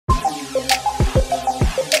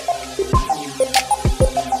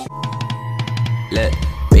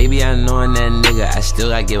Lately I knowin' that nigga, I still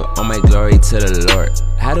gotta give all my glory to the Lord.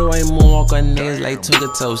 How do I moonwalk on niggas like Twinkle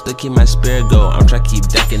Toes to keep my spirit go? I'm tryna keep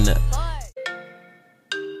decking up.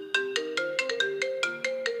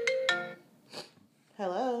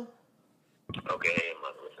 Hello. Okay, hey,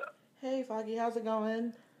 mother, what's up? Hey, Foggy, how's it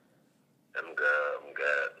going? I'm good.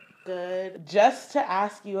 Good. Just to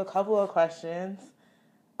ask you a couple of questions.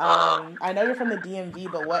 I know you're from the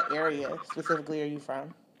DMV, but what area specifically are you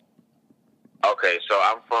from? Okay, so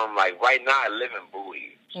I'm from, like, right now I live in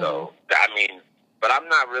Bowie. So, I mean, but I'm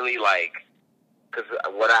not really, like, because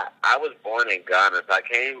I was born in Ghana, so I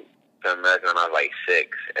came to America when I was, like,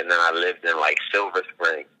 6, and then I lived in, like, Silver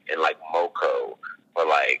Spring and, like, Moco for,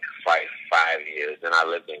 like, 5 years. Then I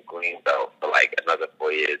lived in Greenbelt for, like, another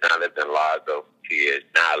 4 years. Then I lived in Largo for 2 years.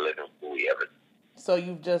 Now I live in Bowie ever since. So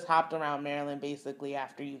you've just hopped around Maryland basically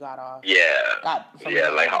after you got off? Yeah.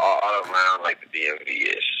 Maryland. Like all around like the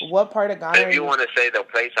DMV-ish. What part of Ghana If you want to say the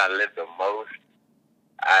place I live the most,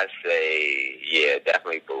 I'd say, yeah,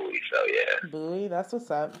 definitely Bowie, so yeah. Bowie, that's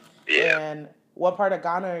what's up. Yeah. And what part of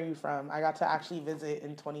Ghana are you from? I got to actually visit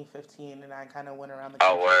in 2015 and I kind of went around the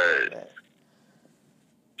country. Oh, word.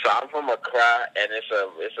 So I'm from Accra, and it's a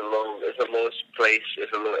little place,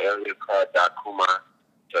 it's a little area called Dakuma.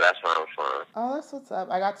 So that's where I'm from. Oh, that's what's up.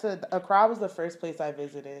 Accra was the first place I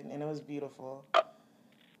visited, and it was beautiful.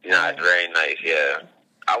 Yeah, it's very nice, yeah.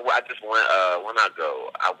 I just went, when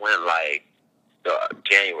I went like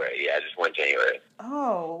January, yeah, I just went January.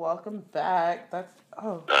 Oh, welcome back. I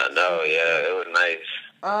know, yeah, it was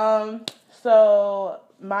nice. So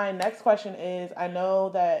my next question is, I know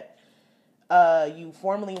that you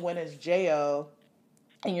formerly went as J.O.,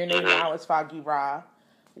 and your name now is Foggieraw.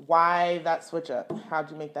 Why that switch up? How'd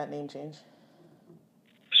you make that name change?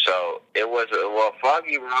 So it was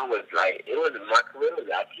Foggieraw was like my career was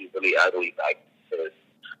actually really ugly, like because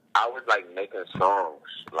I was like making songs,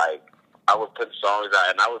 like I would put songs out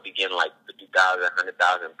and I would be getting like 50,000,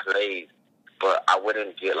 100,000 plays, but I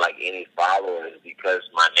wouldn't get like any followers because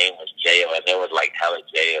my name was J.O. and there was like hella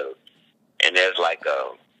J.O. and there's like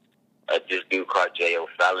this dude called J.O.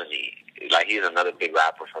 Felony. Like, he's another big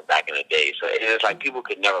rapper from back in the day. So it's like people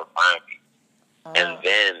could never find me. And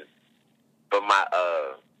then, but my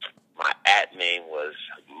at name was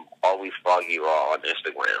always Foggieraw on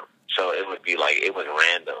Instagram. So it would be like, it was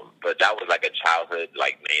random. But that was like a childhood,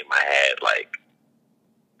 like, name I had, like,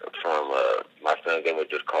 from my friends. They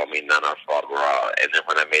would just call me Nana Foggieraw. And then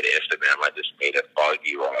when I made an Instagram, I just made it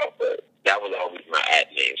Foggieraw. But that was always my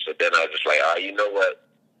at name. So then I was just like, oh, you know what?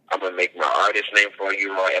 I'm going to make my artist name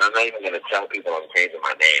Foggieraw, and I'm not even going to tell people I'm changing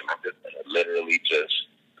my name. I'm just going to literally just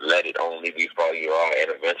let it only be Foggieraw,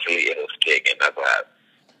 and eventually it'll stick, and that's what happened.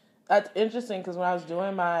 That's interesting, because when I was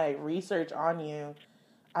doing my research on you,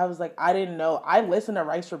 I was like, I didn't know. I listened to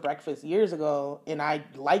Rice for Breakfast years ago, and I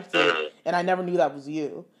liked it, and I never knew that was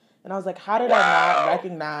you. And I was like, how did I not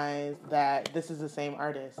recognize that this is the same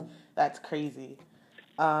artist? That's crazy.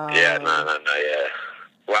 No, yeah.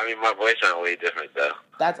 Well, I mean, my voice sounds way different, though.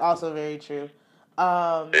 That's also very true.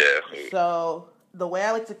 Yeah. So the way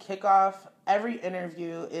I like to kick off every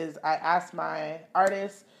interview is I ask my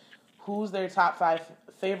artists who's their top 5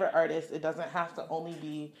 favorite artists. It doesn't have to only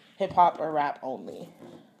be hip-hop or rap only.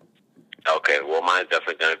 Okay, well, mine's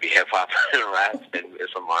definitely going to be hip-hop and rap, and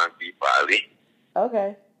some R&B probably.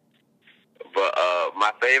 Okay. But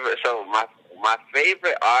my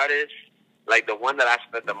favorite artist, like the one that I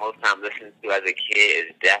spent the most time listening to as a kid,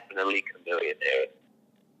 is definitely Chameleon.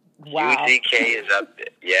 Wow. UGK is up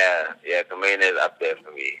there. Yeah, Chameleon is up there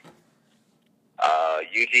for me.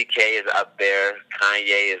 UGK is up there.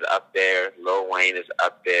 Kanye is up there. Lil Wayne is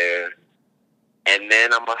up there. And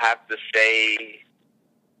then I'm going to have to say,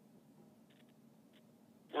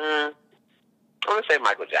 I'm going to say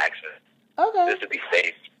Michael Jackson. Okay. Just to be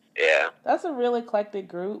safe. Yeah. That's a real eclectic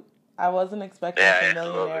group. I wasn't expecting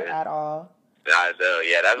Chameleon at all. I know.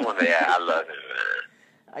 Yeah, that's one that I love him,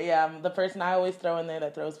 man. Yeah, the person I always throw in there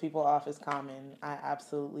that throws people off is Common. I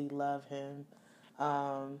absolutely love him.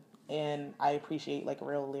 And I appreciate, like,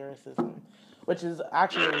 real lyricism, which is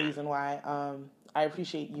actually the reason why I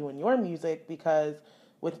appreciate you and your music, because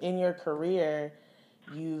within your career,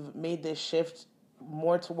 you've made this shift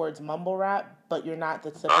more towards mumble rap, but you're not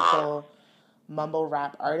the typical mumble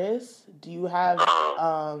rap artist. Do you have,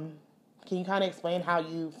 can you kind of explain how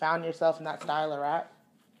you found yourself in that style of rap?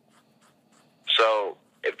 So,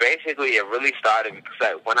 it really started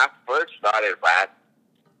because when I first started rap,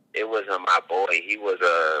 it was my boy. He was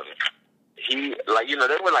they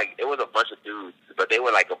were like, it was a bunch of dudes, but they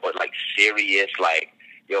were like serious, like,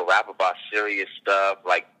 rap about serious stuff,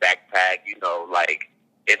 like Backpack, like,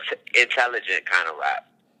 it's intelligent kind of rap.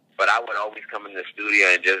 but I would always come in the studio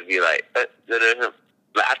and just be like,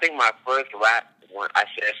 I think my first rap, when I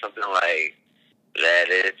said something like,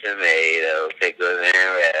 lettuce, tomato, pickles, and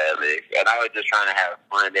relish, and I was just trying to have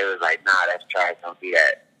fun. They was like, nah, that's trash, don't do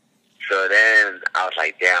that. So then I was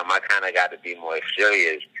like, damn, I kind of got to be more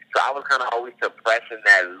serious. So I was kind of always suppressing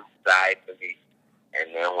that loose side for me.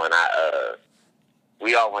 And then when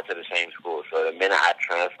we all went to the same school. So the minute I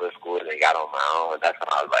transferred schools and got on my own, that's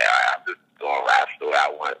when I was like, all right, I'm just doing raps the way I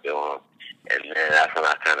want to do them. And then that's when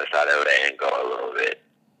I kind of started letting go a little bit.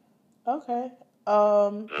 Okay.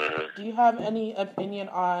 Do you have any opinion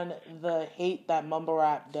on the hate that mumble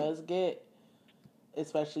rap does get,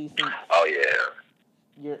 especially since? Oh yeah.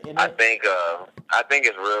 You're in it? I think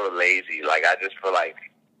it's real lazy. Like, I just feel like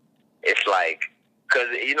it's like, because,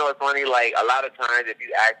 you know, it's funny, like, a lot of times if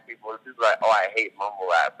you ask people, people are like, oh, I hate mumble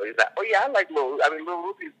rap. But he's like, oh, yeah, I like Lil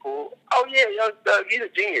Ruby's cool. Oh, yeah, yo, he's a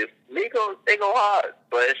genius. They go hard.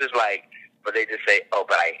 But it's just like, but they just say, oh,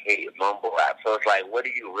 but I hate mumble rap. So it's like, what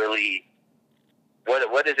do you really,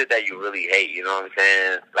 what is it that you really hate? You know what I'm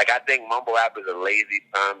saying? Like, I think mumble rap is a lazy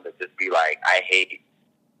term to just be like, I hate,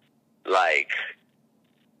 like,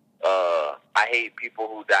 I hate people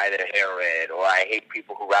who dye their hair red, or I hate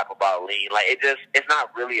people who rap about lean. Like, it's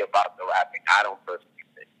not really about the rapping. I don't personally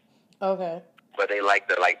think. Okay. But they like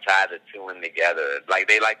to, like, tie the two in together. Like,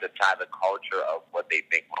 they like to tie the culture of what they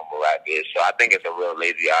think mumble rap is. So I think it's a real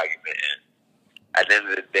lazy argument. And at the end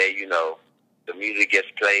of the day, you know, the music gets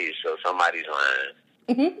played, so somebody's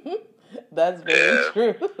lying. That's very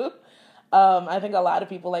true. I think a lot of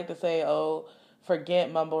people like to say, oh,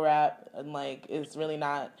 forget mumble rap, and like it's really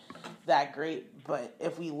not that great. But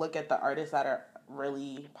if we look at the artists that are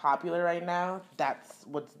really popular right now, that's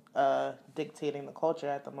what's dictating the culture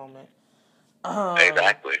at the moment.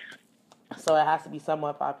 Exactly. So it has to be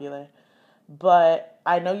somewhat popular. But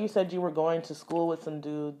I know you said you were going to school with some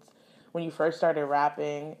dudes when you first started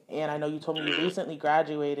rapping, and I know you told me you recently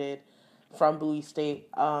graduated from Bowie State.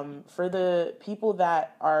 For the people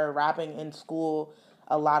that are rapping in school,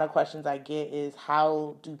 a lot of questions I get is,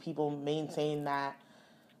 how do people maintain that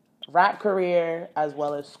rap career as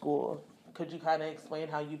well as school? Could you kind of explain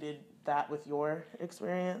how you did that with your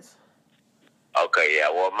experience? Okay, yeah.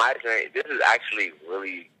 Well, my journey, this is actually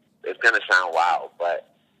really, it's going to sound wild, but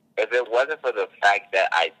if it wasn't for the fact that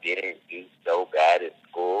I didn't do so bad in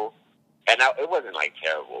school, and it wasn't like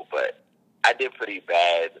terrible, but I did pretty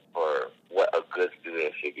bad for what a good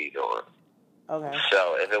student should be doing. Okay.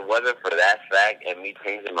 So if it wasn't for that fact and me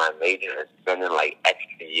changing my major and spending like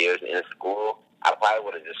extra years in school, I probably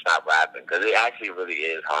would have just stopped rapping, because it actually really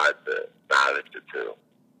is hard to balance the two.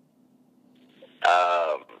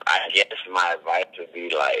 I guess my advice would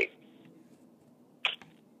be like,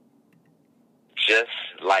 just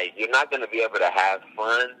like, you're not going to be able to have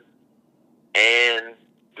fun and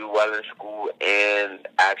do well in school and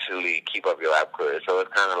actually keep up your rap career. So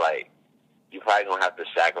it's kind of like, you're probably going to have to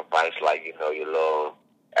sacrifice, like, you know, your little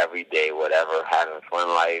everyday whatever, having fun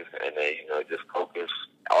life, and then, you know, just focus,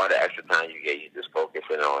 all the extra time you get, you just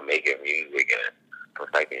focusing on making music and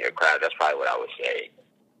perfecting your craft. That's probably what I would say.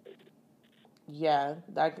 Yeah,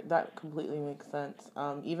 that completely makes sense.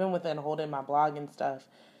 Even within holding my blog and stuff,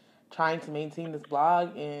 trying to maintain this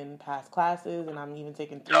blog and pass classes, and I'm even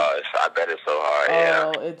taking I bet it's so hard,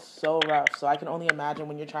 yeah. Oh, it's so rough. So I can only imagine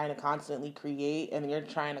when you're trying to constantly create, and you're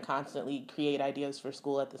trying to constantly create ideas for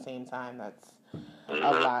school at the same time. That's a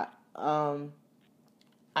lot.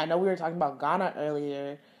 I know we were talking about Ghana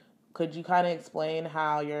earlier. Could you kind of explain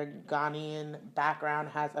how your Ghanaian background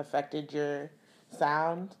has affected your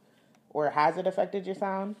sound? Or has it affected your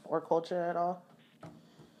sound or culture at all?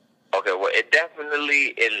 Okay, well, it definitely,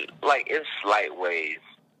 in slight ways,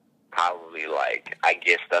 probably, like, I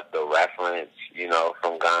get stuff to reference, you know,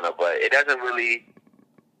 from Ghana, but it doesn't really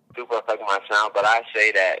super affect my sound. But I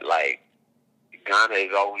say that, like, Ghana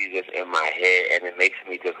is always just in my head, and it makes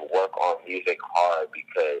me just work on music hard,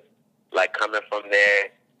 because, like, coming from there,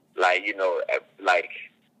 like, you know, like,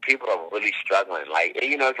 people are really struggling. Like,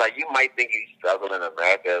 you know, it's like, you might think you struggle in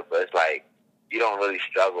America, but it's like, you don't really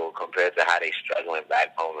struggle compared to how they struggling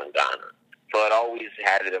back home in Ghana. So it always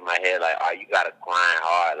had it in my head, like, oh, you got to grind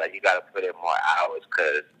hard. Like, you got to put in more hours,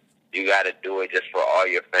 because you got to do it just for all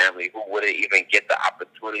your family who wouldn't even get the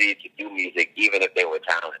opportunity to do music, even if they were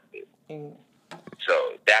talented.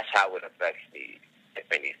 So that's how it affects me,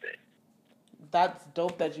 if anything. That's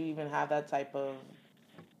dope that you even have that type of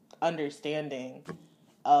understanding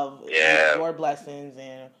of your blessings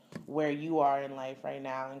and where you are in life right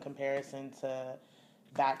now in comparison to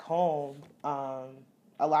back home.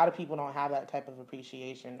 A lot of people don't have that type of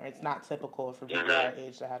appreciation, or it's not typical for people our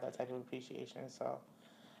age to have that type of appreciation. So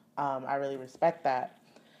I really respect that.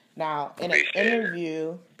 Now, in an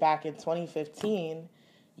interview back in 2015,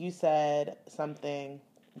 you said something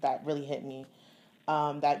that really hit me.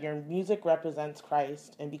 That your music represents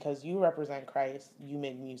Christ, and because you represent Christ, you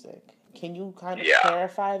make music. Can you kind of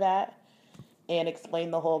clarify that and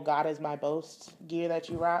explain the whole "God is my boast" gear that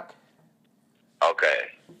you rock? Okay,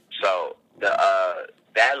 so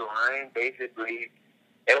that line basically,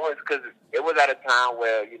 it was because it was at a time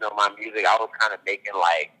where my music, I was kind of making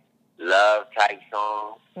like love type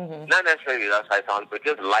songs, not necessarily love type songs, but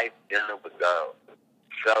just life dealing with girls.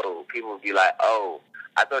 So people would be like, "Oh,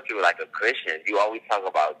 I thought you were like a Christian. You always talk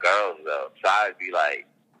about girls, though." So I would be like,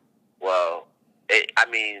 "Well, if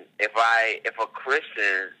a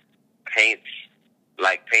Christian paints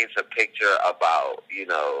a picture about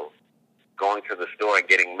going to the store and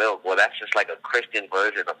getting milk, well, that's just like a Christian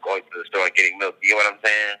version of going to the store and getting milk. You know what I'm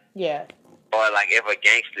saying? Yeah. Or like if a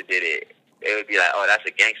gangster did it, it would be like, oh, that's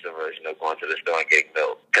a gangster version of going to the store and getting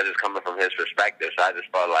milk because it's coming from his perspective. So I just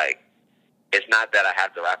felt like it's not that I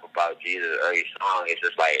have to rap about Jesus or each song. It's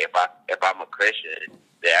just like if I'm a Christian,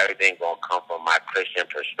 then everything gonna come from my Christian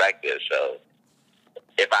perspective. So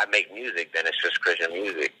if I make music, then it's just Christian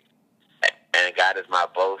music. And God is my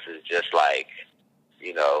boast is just like,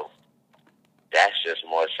 that's just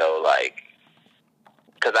more so like,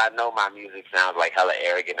 because I know my music sounds like hella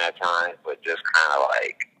arrogant at times, but just kind of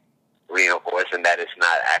like reinforcing that it's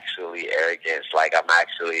not actually arrogance. Like I'm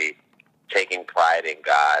actually taking pride in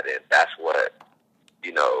God, and that's what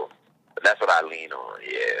I lean on.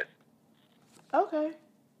 Yeah. Okay.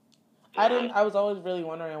 I was always really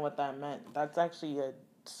wondering what that meant. That's actually a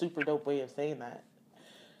super dope way of saying that.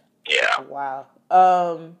 Yeah. Wow.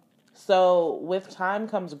 So with time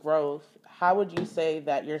comes growth. How would you say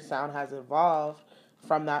that your sound has evolved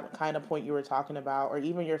from that kind of point you were talking about, or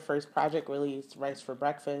even your first project release, Rice for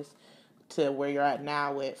Breakfast, to where you're at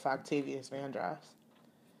now with Foggieraw Vandross?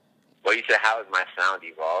 Well, you said how has my sound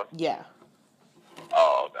evolved? Yeah.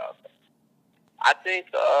 Oh, God. I think,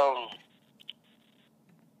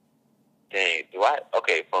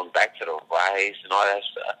 from Back to the Rice and all that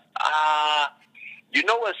stuff. You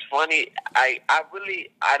know what's funny? I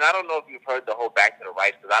don't know if you've heard the whole Back to the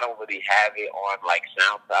Rice because I don't really have it on like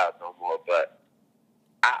SoundCloud no more, but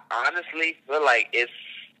I honestly feel like it's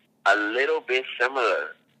a little bit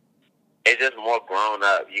similar. It's just more grown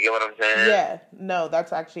up. You get what I'm saying? Yeah. No,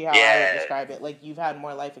 that's actually how I would describe it. Like you've had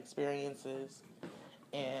more life experiences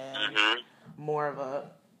and more of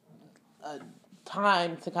a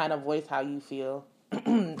time to kind of voice how you feel.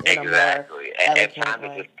 Exactly. And time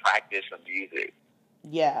to just practice some music.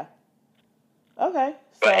 Yeah. Okay.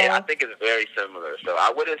 But I think it's very similar. So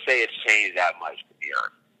I wouldn't say it's changed that much, to be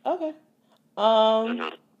honest.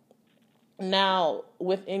 Okay. Now,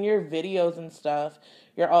 within your videos and stuff,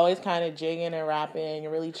 you're always kind of jigging and rapping.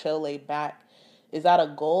 You're really chill, laid back. Is that a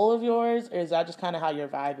goal of yours, or is that just kind of how your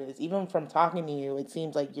vibe is? Even from talking to you, it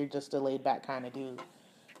seems like you're just a laid back kind of dude.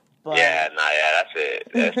 But... that's it.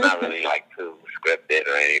 It's not really like too scripted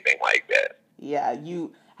or anything like that. Yeah,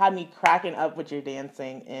 you had me cracking up with your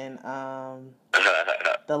dancing in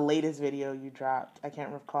the latest video you dropped. I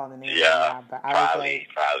can't recall the name right now, but I was like,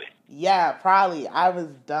 probably. Yeah, probably. I was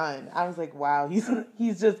done. I was like, wow, he's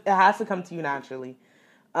just, it has to come to you naturally.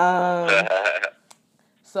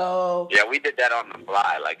 So yeah, we did that on the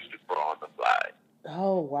fly, like super on the fly.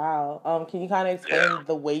 Oh wow. Can you kind of explain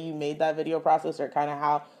the way you made that video process, or kind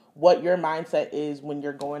of what your mindset is when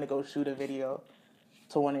you're going to go shoot a video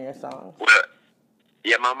to one of your songs? Well,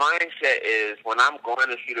 yeah, my mindset is when I'm going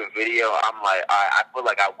to shoot a video, I'm like, I feel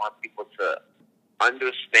like I want people to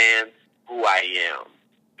understand who I am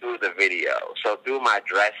through the video. So through my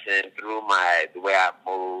dressing, through the way I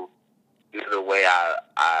move, through the way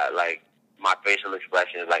I like my facial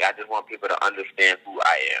expressions, like I just want people to understand who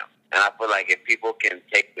I am. And I feel like if people can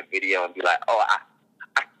take the video and be like, oh,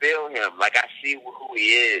 I feel him, like I see who he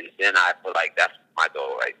is, then I feel like that's my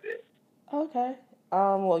goal right there. Okay.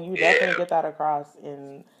 Well, you definitely get that across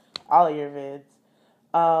in all of your vids.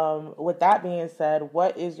 With that being said,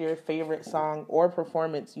 what is your favorite song or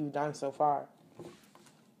performance you've done so far?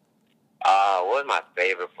 What was my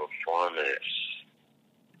favorite performance?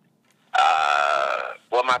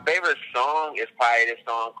 Well, my favorite song is probably this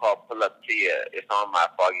song called Pull Up to Ya. It's on my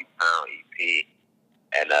Foggieraw EP.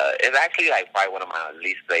 And it's actually like probably one of my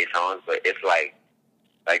least played songs, but it's like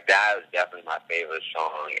that is definitely my favorite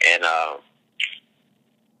song. And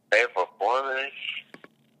favorite performance?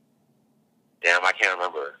 Damn, I can't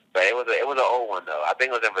remember. But it was an old one though. I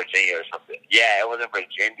think it was in Virginia or something. Yeah, it was in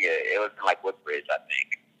Virginia. It was in like Woodbridge, I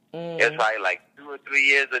think. It was probably like 2 or 3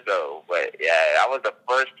 years ago. But yeah, that was the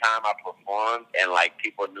first time I performed and like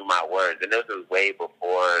people knew my words. And this was way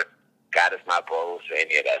before God is my boast, or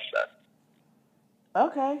any of that stuff.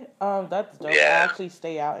 Okay, that's dope. Yeah. I actually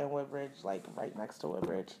stay out in Woodbridge, like right next to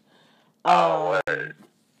Woodbridge. Word.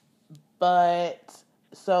 But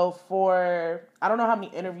so I don't know how many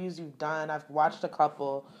interviews you've done. I've watched a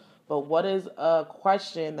couple, but what is a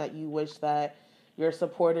question that you wish that your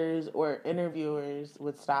supporters or interviewers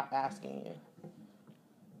would stop asking you?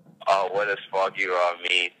 What does Foggieraw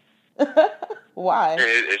mean? Why?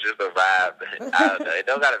 It's just a vibe. I don't know. It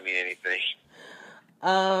don't gotta mean anything.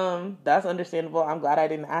 That's understandable. I'm glad I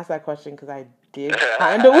didn't ask that question because I did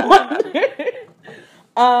kind of wonder.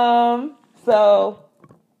 So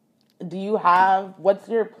do you have, what's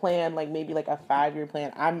your plan, like maybe like a 5-year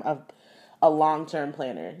plan? I'm a long-term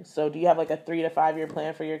planner. So do you have like a 3 to 5 year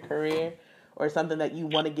plan for your career or something that you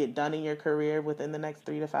want to get done in your career within the next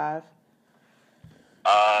 3 to 5?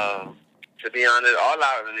 To be honest, all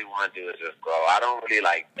I really want to do is just grow. I don't really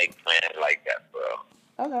like make plans like that, bro.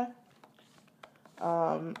 Okay.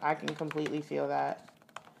 I can completely feel that.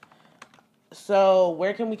 So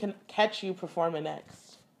where can we catch you performing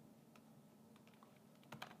next?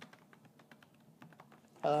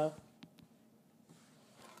 Hello?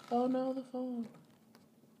 Oh no, the phone.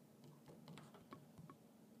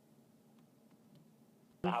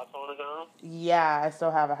 The house phone is on? Yeah, I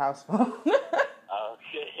still have a house phone.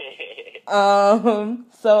 Okay.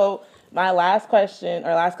 So my last question,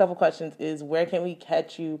 or last couple questions, is where can we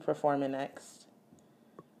catch you performing next?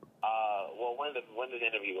 Well, when does the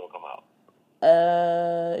interview will come out?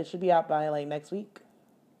 It should be out by like next week.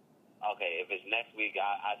 Okay, if it's next week,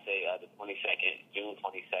 I say the 22nd, June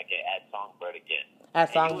 22nd at Songbird again.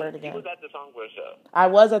 At Songbird again. You was at the Songbird show. I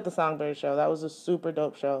was at the Songbird show. That was a super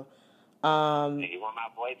dope show. When my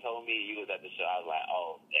boy told me you was at the show, I was like,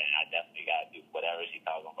 oh, man, I definitely got to do whatever she's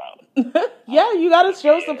talking about. Yeah, you got to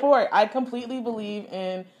show support. I completely believe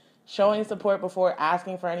in showing support before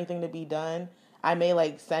asking for anything to be done. I may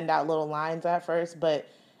like send out little lines at first, but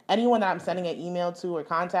anyone that I'm sending an email to or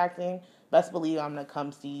contacting, best believe I'm going to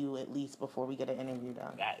come see you at least before we get an interview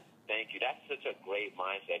done. Thank you. That's such a great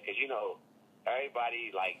mindset because, you know, everybody,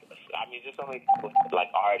 like, I mean, just so many people, like,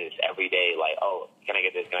 artists every day, like, oh, can I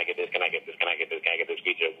get this? Can I get this? Can I get this? Can I get this? Can I get this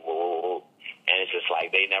feature? Whoa. And it's just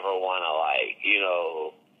like they never want to, like, you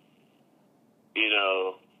know,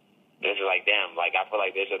 it's like, damn, like, I feel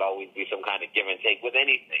like there should always be some kind of give and take with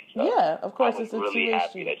anything. So yeah, of course. I'm it's a really two-way happy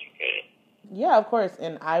street. that you can. Yeah, of course.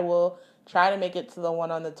 And I will try to make it to the one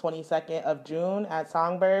on the 22nd of June at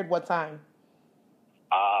Songbird. What time?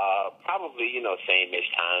 Probably, you know,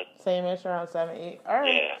 same-ish time. Same-ish, around 7, 8. All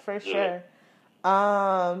right, Yeah, for yeah. sure.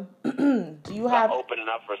 Do you have... I'm opening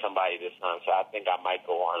up for somebody this time, so I think I might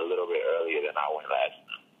go on a little bit earlier than I went last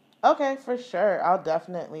time. Okay, for sure. I'll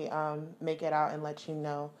definitely make it out and let you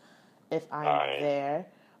know if I'm there.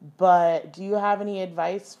 But do you have any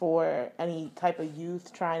advice for any type of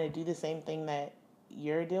youth trying to do the same thing that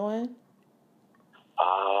you're doing?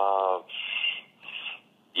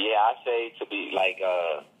 Yeah, I say to be like,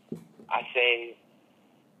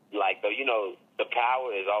 you know, the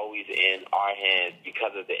power is always in our hands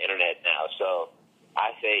because of the internet now. So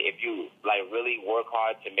I say if you like really work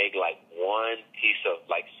hard to make like one piece of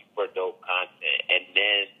like super dope content, and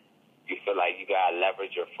then you feel like you gotta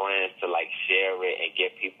leverage your friends to like share it and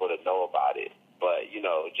get people to know about it. But you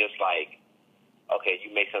know, just like, okay,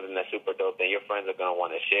 you make something that's super dope, then your friends are gonna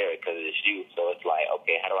want to share it because it's you. So it's like,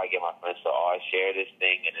 okay, how do I get my friends to all share this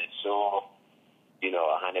thing, and then soon, you know,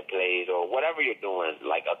 100 plays or whatever you're doing,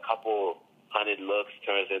 like a couple 100 looks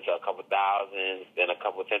turns into a couple thousand, then a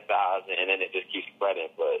couple 10,000, and then it just keeps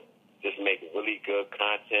spreading. But just make really good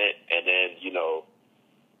content, and then, you know,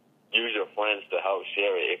 use your friends to help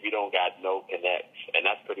share it if you don't got no connects. And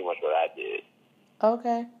that's pretty much what I did.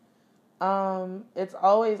 Okay. It's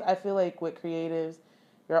always, I feel like with creatives,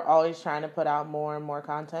 you're always trying to put out more and more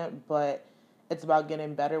content, but it's about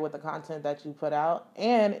getting better with the content that you put out.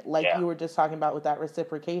 And like you were just talking about with that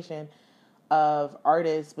reciprocation of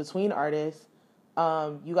artists, between artists,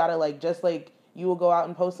 you gotta like, just like you will go out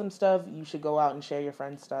and post some stuff, you should go out and share your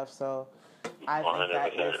friend's stuff. So I think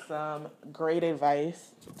that is some great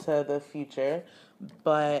advice to the future.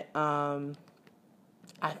 But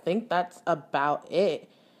I think that's about it.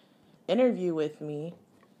 Interview with me.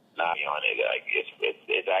 Nah, be on it. Like,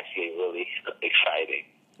 it's actually really exciting.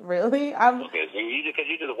 Really? Because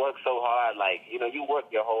you just work so hard. Like, you know, you work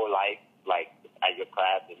your whole life, like, at your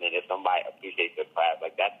craft, and then if somebody appreciates your craft,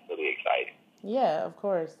 like, that's really exciting. Yeah, of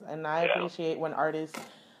course. And I appreciate when artists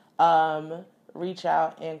reach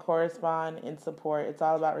out and correspond and support. It's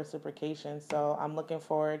all about reciprocation. So I'm looking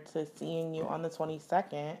forward to seeing you on the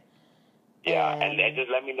 22nd. Yeah, and just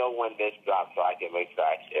let me know when this drops so I can make sure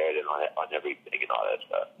I share it on everything and all that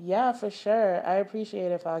stuff. Yeah, for sure. I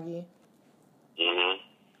appreciate it, Foggy.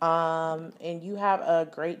 And you have a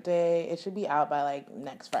great day. It should be out by like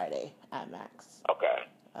next Friday at max. Okay.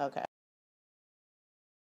 Okay.